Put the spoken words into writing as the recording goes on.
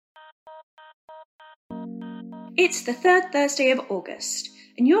It's the third Thursday of August,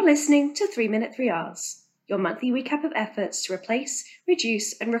 and you're listening to 3 Minute 3Rs, your monthly recap of efforts to replace,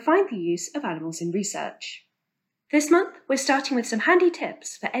 reduce, and refine the use of animals in research. This month, we're starting with some handy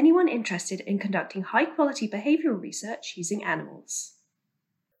tips for anyone interested in conducting high-quality behavioral research using animals.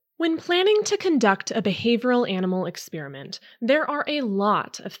 When planning to conduct a behavioral animal experiment, there are a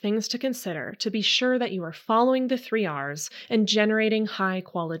lot of things to consider to be sure that you are following the 3 Rs and generating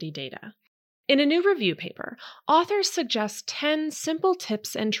high-quality data. In a new review paper, authors suggest 10 simple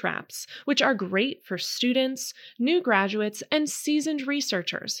tips and traps, which are great for students, new graduates, and seasoned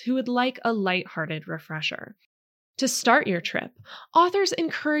researchers who would like a lighthearted refresher. To start your trip, authors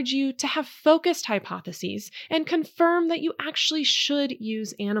encourage you to have focused hypotheses and confirm that you actually should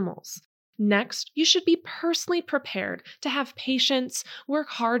use animals. Next, you should be personally prepared to have patients, work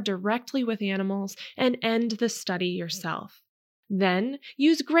hard directly with animals, and end the study yourself. Then,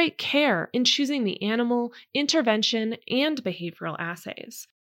 use great care in choosing the animal, intervention, and behavioral assays.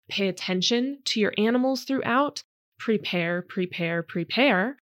 Pay attention to your animals throughout, prepare,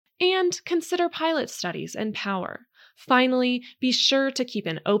 and consider pilot studies and power. Finally, be sure to keep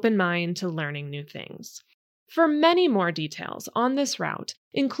an open mind to learning new things. For many more details on this route,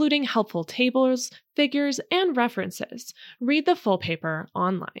 including helpful tables, figures, and references, read the full paper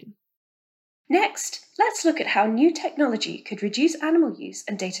online. Next, let's look at how new technology could reduce animal use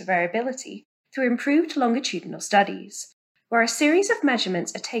and data variability through improved longitudinal studies, where a series of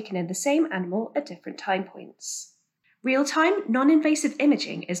measurements are taken in the same animal at different time points. Real-time, non-invasive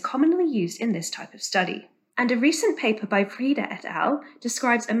imaging is commonly used in this type of study, and a recent paper by Frieda et al.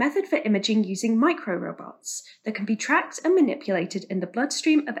 Describes a method for imaging using microrobots that can be tracked and manipulated in the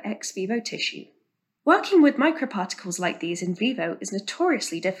bloodstream of ex vivo tissue. Working with microparticles like these in vivo is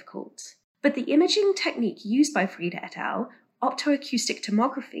notoriously difficult, but the imaging technique used by Frieda et al., optoacoustic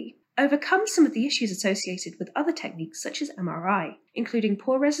tomography, overcomes some of the issues associated with other techniques such as MRI, including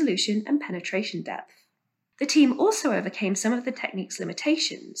poor resolution and penetration depth. The team also overcame some of the technique's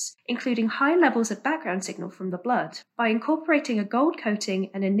limitations, including high levels of background signal from the blood, by incorporating a gold coating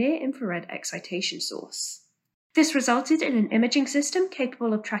and a near-infrared excitation source. This resulted in an imaging system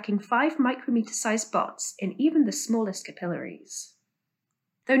capable of tracking 5 micrometer-sized spots in even the smallest capillaries.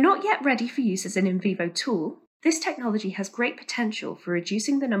 Though not yet ready for use as an in vivo tool, this technology has great potential for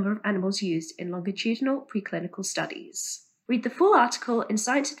reducing the number of animals used in longitudinal preclinical studies. Read the full article in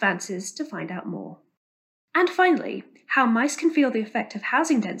Science Advances to find out more. And finally, how mice can feel the effect of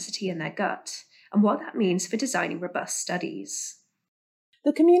housing density in their gut, and what that means for designing robust studies.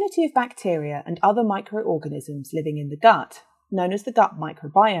 The community of bacteria and other microorganisms living in the gut, known as the gut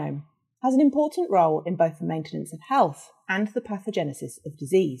microbiome, has an important role in both the maintenance of health and the pathogenesis of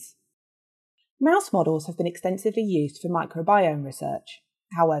disease. Mouse models have been extensively used for microbiome research.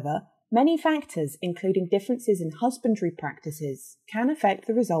 However, many factors, including differences in husbandry practices, can affect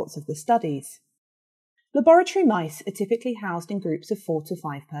the results of the studies. Laboratory mice are typically housed in groups of 4 to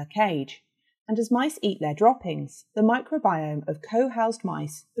 5 per cage, and as mice eat their droppings, the microbiome of co-housed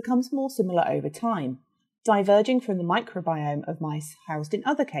mice becomes more similar over time, diverging from the microbiome of mice housed in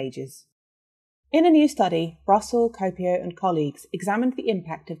other cages. In a new study, Russell, Copio and colleagues examined the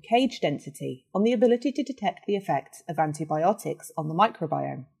impact of cage density on the ability to detect the effects of antibiotics on the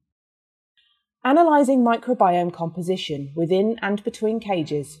microbiome. Analysing microbiome composition within and between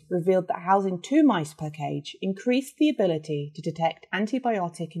cages revealed that housing 2 mice per cage increased the ability to detect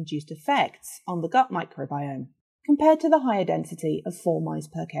antibiotic-induced effects on the gut microbiome, compared to the higher density of 4 mice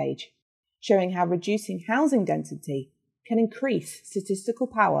per cage, showing how reducing housing density can increase statistical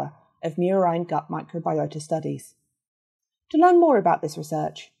power of murine gut microbiota studies. To learn more about this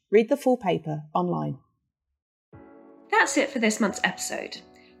research, read the full paper online. That's it for this month's episode.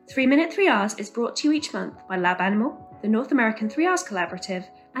 3 Minute 3Rs is brought to you each month by Lab Animal, the North American 3Rs Collaborative,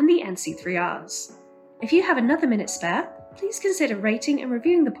 and the NC3Rs. If you have another minute spare, please consider rating and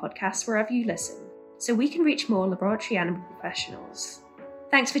reviewing the podcast wherever you listen, so we can reach more laboratory animal professionals.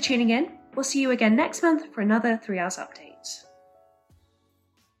 Thanks for tuning in. We'll see you again next month for another 3Rs update.